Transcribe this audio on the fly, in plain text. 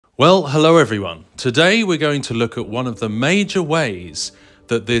Well, hello everyone. Today we're going to look at one of the major ways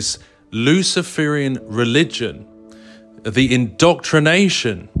that this Luciferian religion, the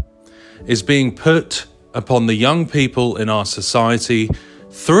indoctrination, is being put upon the young people in our society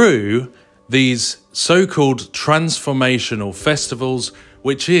through these so-called transformational festivals,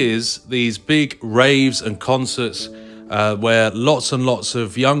 which is these big raves and concerts where lots and lots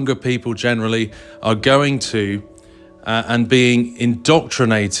of younger people generally are going to and being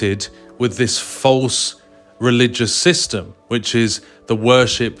indoctrinated with this false religious system, which is the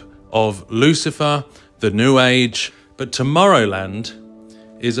worship of Lucifer, the New Age. But Tomorrowland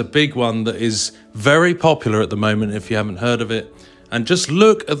is a big one that is very popular at the moment, if you haven't heard of it. And just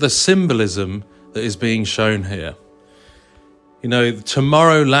look at the symbolism that is being shown here. You know,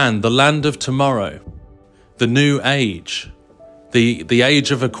 Tomorrowland, the land of tomorrow, the New Age, the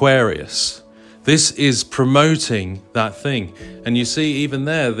age of Aquarius. This is promoting that thing. And you see even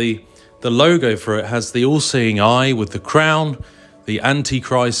there, the logo for it has the all-seeing eye with the crown, the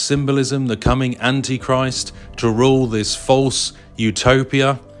Antichrist symbolism, the coming Antichrist to rule this false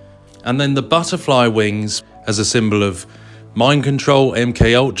utopia. And then the butterfly wings as a symbol of mind control,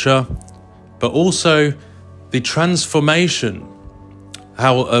 MK Ultra, but also the transformation,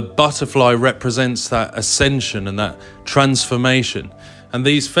 how a butterfly represents that ascension and that transformation. And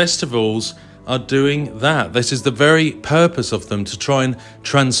these festivals are doing that. This is the very purpose of them, to try and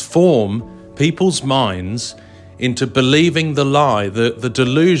transform people's minds into believing the lie, the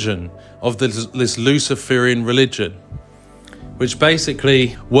delusion of this Luciferian religion, which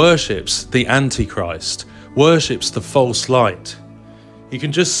basically worships the Antichrist, worships the false light. You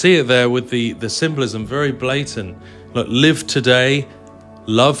can just see it there with the symbolism, very blatant. Look, live today,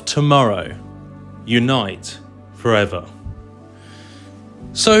 love tomorrow, unite forever.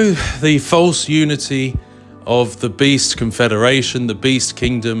 So the false unity of the beast confederation, the beast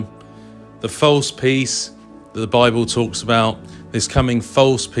kingdom, the false peace that the Bible talks about, this coming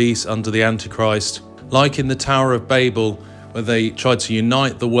false peace under the Antichrist, like in the Tower of Babel, where they tried to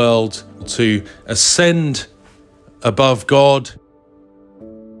unite the world to ascend above God.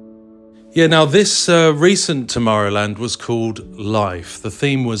 Yeah, now this recent Tomorrowland was called Life. The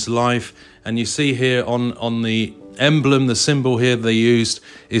theme was life, and you see here on the emblem, the symbol here they used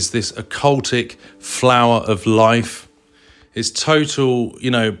is this occultic flower of life. It's total, you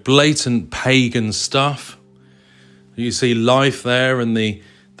know, blatant pagan stuff. You see life there, and the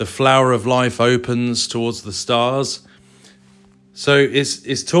flower of life opens towards the stars. So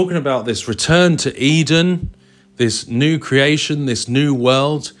it's talking about this return to Eden, this new creation, this new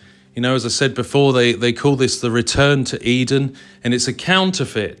world. You know, as I said before, they call this the return to Eden, and it's a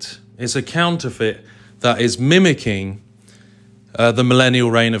counterfeit. It's a counterfeit that is mimicking the millennial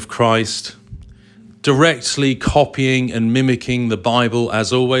reign of Christ, directly copying and mimicking the Bible.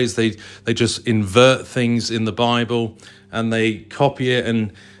 As always, they just invert things in the Bible and they copy it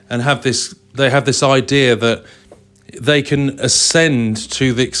and have this. They have this idea that they can ascend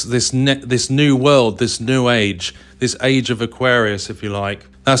to this new world, this new age, this age of Aquarius, if you like.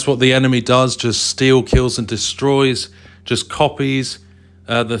 That's what the enemy does: just steal, kills, and destroys. Just copies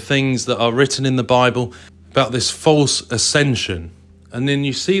the things that are written in the Bible about this false ascension. And then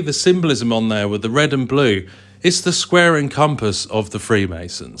you see the symbolism on there with the red and blue. It's the square and compass of the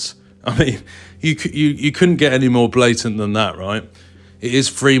Freemasons. I mean, you couldn't get any more blatant than that, right? It is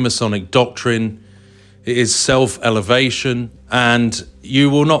Freemasonic doctrine. It is self-elevation. And you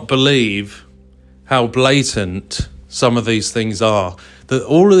will not believe how blatant some of these things are. That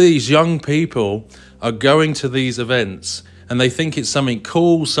all of these young people are going to these events and they think it's something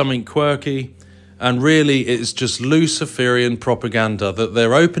cool, something quirky, and really it's just Luciferian propaganda that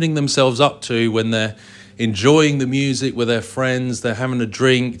they're opening themselves up to when they're enjoying the music with their friends, they're having a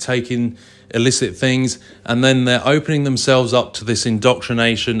drink, taking illicit things, and then they're opening themselves up to this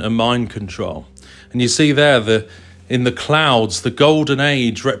indoctrination and mind control. And you see there, in the clouds, the golden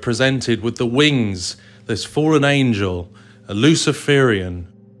age represented with the wings, this fallen angel, a Luciferian.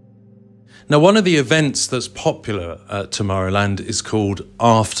 Now, one of the events that's popular at Tomorrowland is called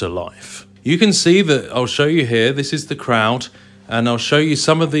Afterlife. You can see that, I'll show you here, this is the crowd, and I'll show you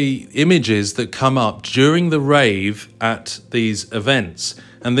some of the images that come up during the rave at these events.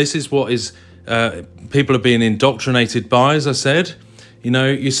 And this is what is people are being indoctrinated by, as I said. You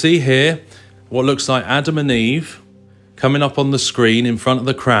know, you see here what looks like Adam and Eve coming up on the screen in front of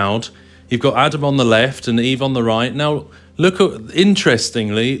the crowd. You've got Adam on the left and Eve on the right. Now,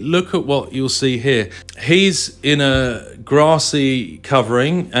 interestingly, look at what you'll see here. He's in a grassy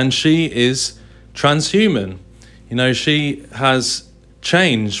covering and she is transhuman. You know, she has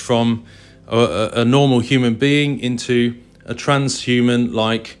changed from a normal human being into a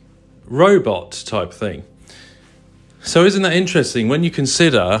transhuman-like robot type thing. So isn't that interesting when you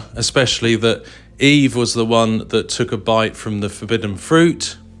consider, especially that Eve was the one that took a bite from the forbidden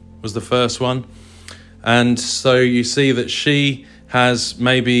fruit, was the first one. And so you see that she has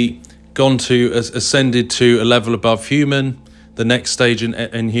maybe ascended to a level above human, the next stage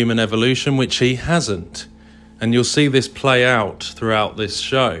in human evolution, which he hasn't. And you'll see this play out throughout this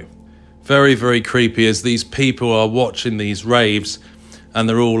show. Very, very creepy as these people are watching these raves and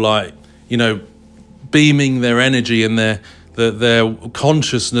they're all like, you know, beaming their energy and their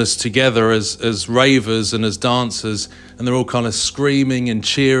consciousness together as ravers and as dancers, and they're all kind of screaming and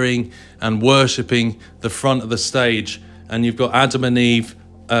cheering and worshipping the front of the stage. And you've got Adam and Eve,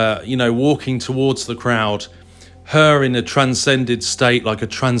 you know, walking towards the crowd, her in a transcended state, like a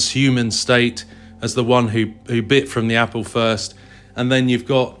transhuman state, as the one who bit from the apple first. And then you've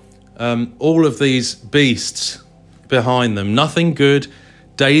got all of these beasts behind them, nothing good,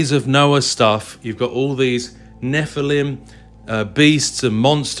 days of Noah stuff. You've got all these Nephilim beasts and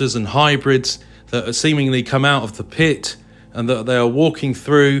monsters and hybrids that are seemingly come out of the pit, and that they are walking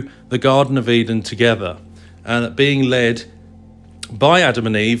through the Garden of Eden together and being led by Adam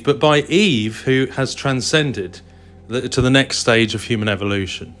and Eve, but by Eve, who has transcended to the next stage of human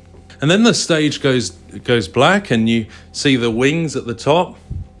evolution. And then the stage goes black, and you see the wings at the top.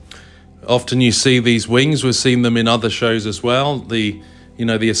 Often you see these wings. We've seen them in other shows as well. The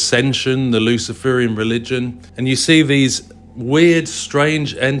Ascension, the Luciferian religion. And you see these weird,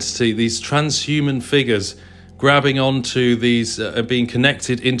 strange entity, these transhuman figures grabbing onto these, being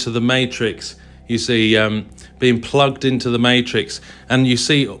connected into the matrix. You see being plugged into the matrix. And you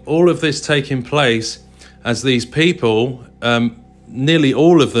see all of this taking place as these people, nearly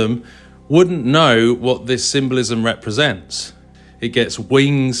all of them, wouldn't know what this symbolism represents. It gets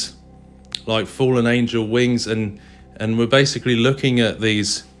wings, like fallen angel wings, and we're basically looking at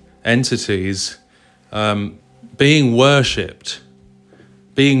these entities being worshipped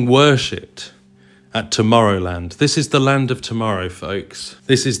at Tomorrowland. This is the land of tomorrow, folks.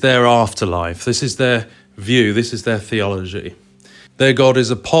 This is their afterlife. This is their view. This is their theology. Their God is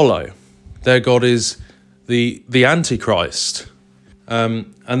Apollo. Their God is the Antichrist.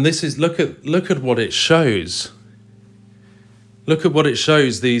 And this is, look at what it shows. Look at what it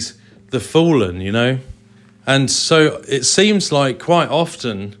shows, the fallen, you know. And so it seems like quite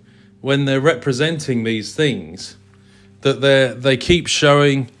often when they're representing these things, that they keep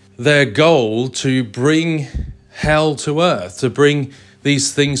showing their goal to bring hell to earth, to bring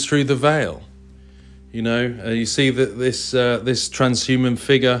these things through the veil. You know, you see that this transhuman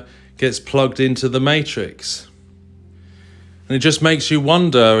figure gets plugged into the matrix. And it just makes you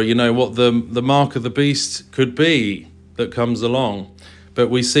wonder, you know, what the mark of the beast could be that comes along. But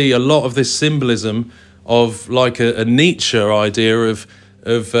we see a lot of this symbolism of like a Nietzsche idea of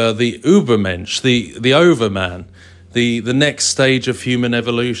the Übermensch, the overman, the next stage of human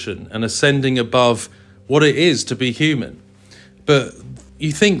evolution and ascending above what it is to be human. But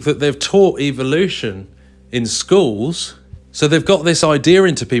you think that they've taught evolution in schools, so they've got this idea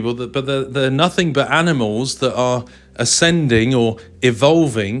into people, but they're nothing but animals that are ascending or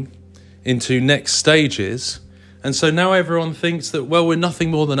evolving into next stages. And so now everyone thinks that, well, we're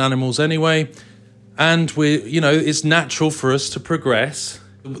nothing more than animals anyway, and it's natural for us to progress,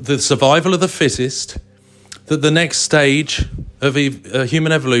 the survival of the fittest, that the next stage of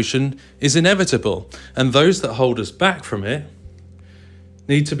human evolution is inevitable, and those that hold us back from it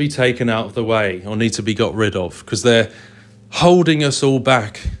need to be taken out of the way or need to be got rid of, because they're holding us all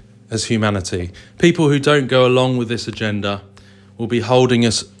back as humanity. People who don't go along with this agenda will be holding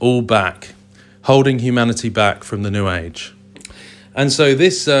us all back, holding humanity back from the new age. And so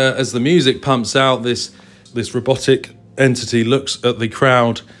this, as the music pumps out, this robotic entity looks at the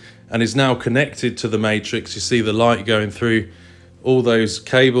crowd and is now connected to the matrix. You see the light going through all those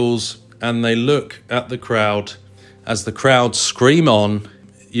cables, and they look at the crowd as the crowd scream on.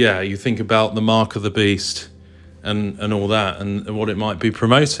 Yeah, you think about the mark of the beast and all that and what it might be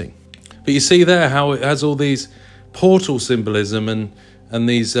promoting. But you see there how it has all these portal symbolism and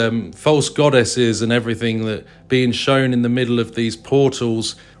these false goddesses and everything that being shown in the middle of these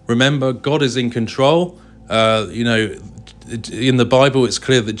portals. Remember, God is in control. In the Bible, it's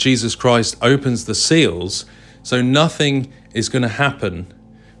clear that Jesus Christ opens the seals. So nothing is going to happen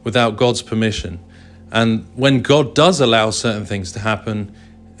without God's permission. And when God does allow certain things to happen,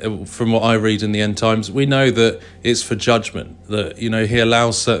 from what I read in the end times, we know that it's for judgment, that, he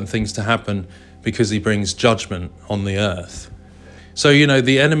allows certain things to happen because he brings judgment on the earth. So,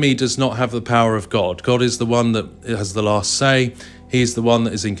 the enemy does not have the power of God. God is the one that has the last say. He's the one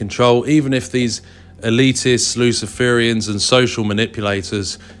that is in control. Even if these elitists, Luciferians and social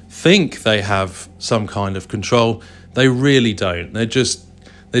manipulators think they have some kind of control. They really don't. They're just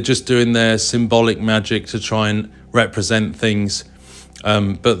doing their symbolic magic to try and represent things,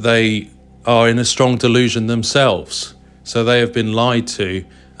 but they are in a strong delusion themselves. So they have been lied to,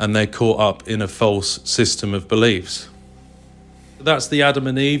 and they're caught up in a false system of beliefs. That's the Adam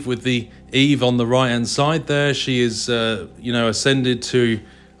and Eve, with the Eve on the right-hand side there. She is, ascended to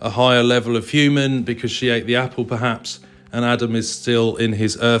a higher level of human because she ate the apple, perhaps, and Adam is still in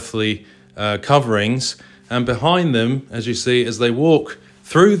his earthly coverings. And behind them, as you see, as they walk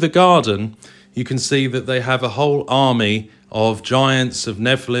through the garden, you can see that they have a whole army of giants, of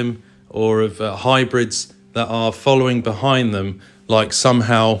Nephilim, or of hybrids that are following behind them, like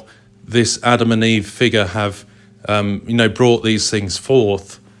somehow this Adam and Eve figure have, brought these things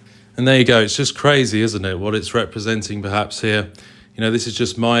forth. And there you go. It's just crazy, isn't it, what it's representing perhaps here. This is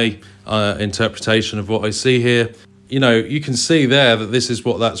just my interpretation of what I see here. You can see there that this is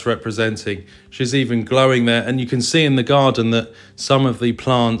what that's representing. She's even glowing there. And you can see in the garden that some of the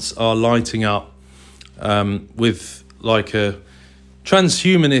plants are lighting up with like a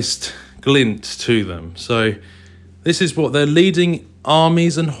transhumanist glint to them. So this is what they're leading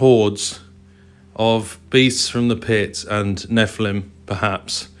armies and hordes of beasts from the pit and Nephilim,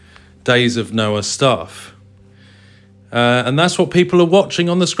 perhaps. Days of Noah stuff. And that's what people are watching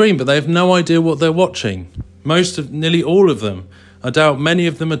on the screen, but they have no idea what they're watching. Nearly all of them, I doubt many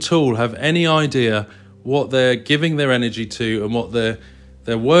of them at all have any idea what they're giving their energy to and what they're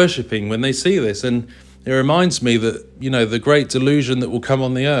worshipping when they see this. And it reminds me that, the great delusion that will come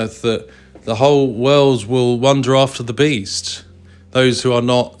on the earth, that the whole world will wander after the beast. Those who are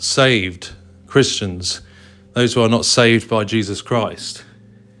not saved, Christians, those who are not saved by Jesus Christ.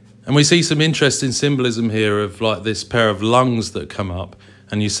 And we see some interesting symbolism here of like this pair of lungs that come up.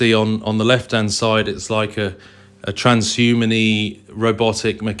 And you see on the left-hand side, it's like a transhuman-y,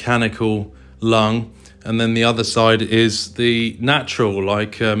 robotic, mechanical lung. And then the other side is the natural,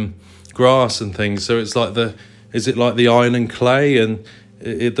 like grass and things. So it's like is it like the iron and clay, and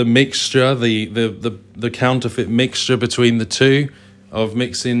the mixture, the counterfeit mixture between the two of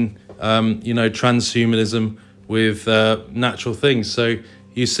mixing, transhumanism with natural things. So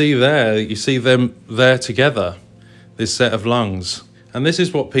you see them there together, this set of lungs. And this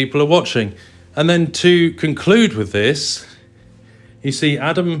is what people are watching. And then to conclude with this, you see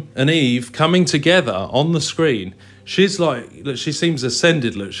Adam and Eve coming together on the screen. She's like, look, she seems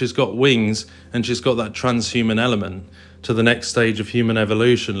ascended. Look, she's got wings and she's got that transhuman element to the next stage of human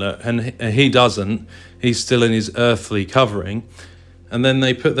evolution. Look, and he doesn't. He's still in his earthly covering. And then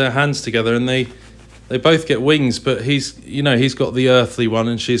they put their hands together and they both get wings, but he's got the earthly one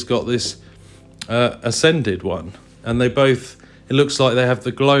and she's got this ascended one. And they both, it looks like they have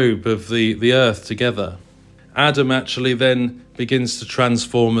the globe of the earth together. Adam actually then begins to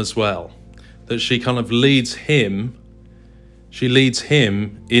transform as well. That she kind of leads him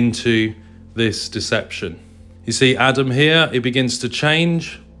into this deception. You see Adam here, it begins to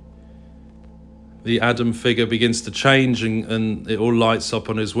change. The Adam figure begins to change and it all lights up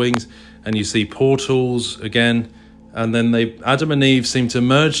on his wings. And you see portals again. And then Adam and Eve seem to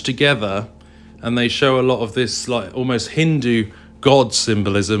merge together, and they show a lot of this like almost Hindu god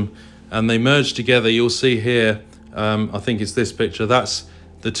symbolism. And they merge together. You'll see here, I think it's this picture, that's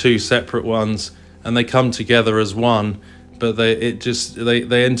the two separate ones, and they come together as one, but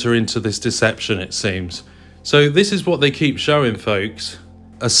they enter into this deception, it seems. So this is what they keep showing, folks.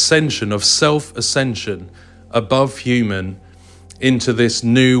 Ascension, of self-ascension above human into this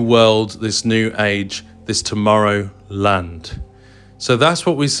new world, this new age, this tomorrow land. So that's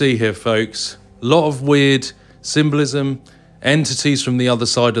what we see here, folks. A lot of weird symbolism, entities from the other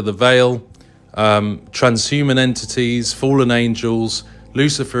side of the veil, transhuman entities, fallen angels,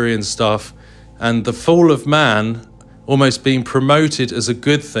 Luciferian stuff, and the fall of man almost being promoted as a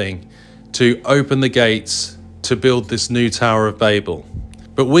good thing to open the gates to build this new Tower of Babel.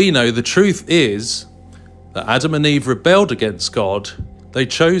 But we know the truth is that Adam and Eve rebelled against God. They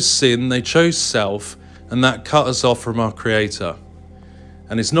chose sin, they chose self, and that cut us off from our Creator.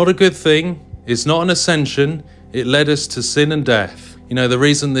 And it's not a good thing. It's not an ascension. It led us to sin and death. The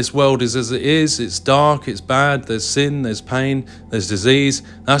reason this world is as it is, it's dark, it's bad, there's sin, there's pain, there's disease.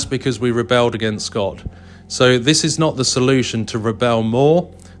 That's because we rebelled against God. So this is not the solution to rebel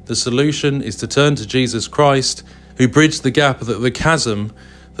more. The solution is to turn to Jesus Christ, who bridged the gap, the chasm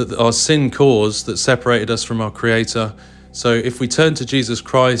that our sin caused that separated us from our Creator. So if we turn to Jesus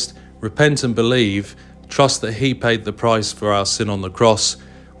Christ, repent and believe, trust that he paid the price for our sin on the cross,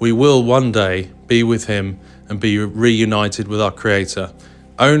 we will one day be with him and be reunited with our Creator.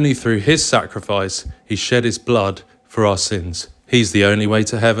 Only through his sacrifice, he shed his blood for our sins. He's the only way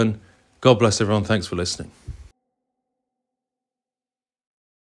to heaven. God bless everyone. Thanks for listening.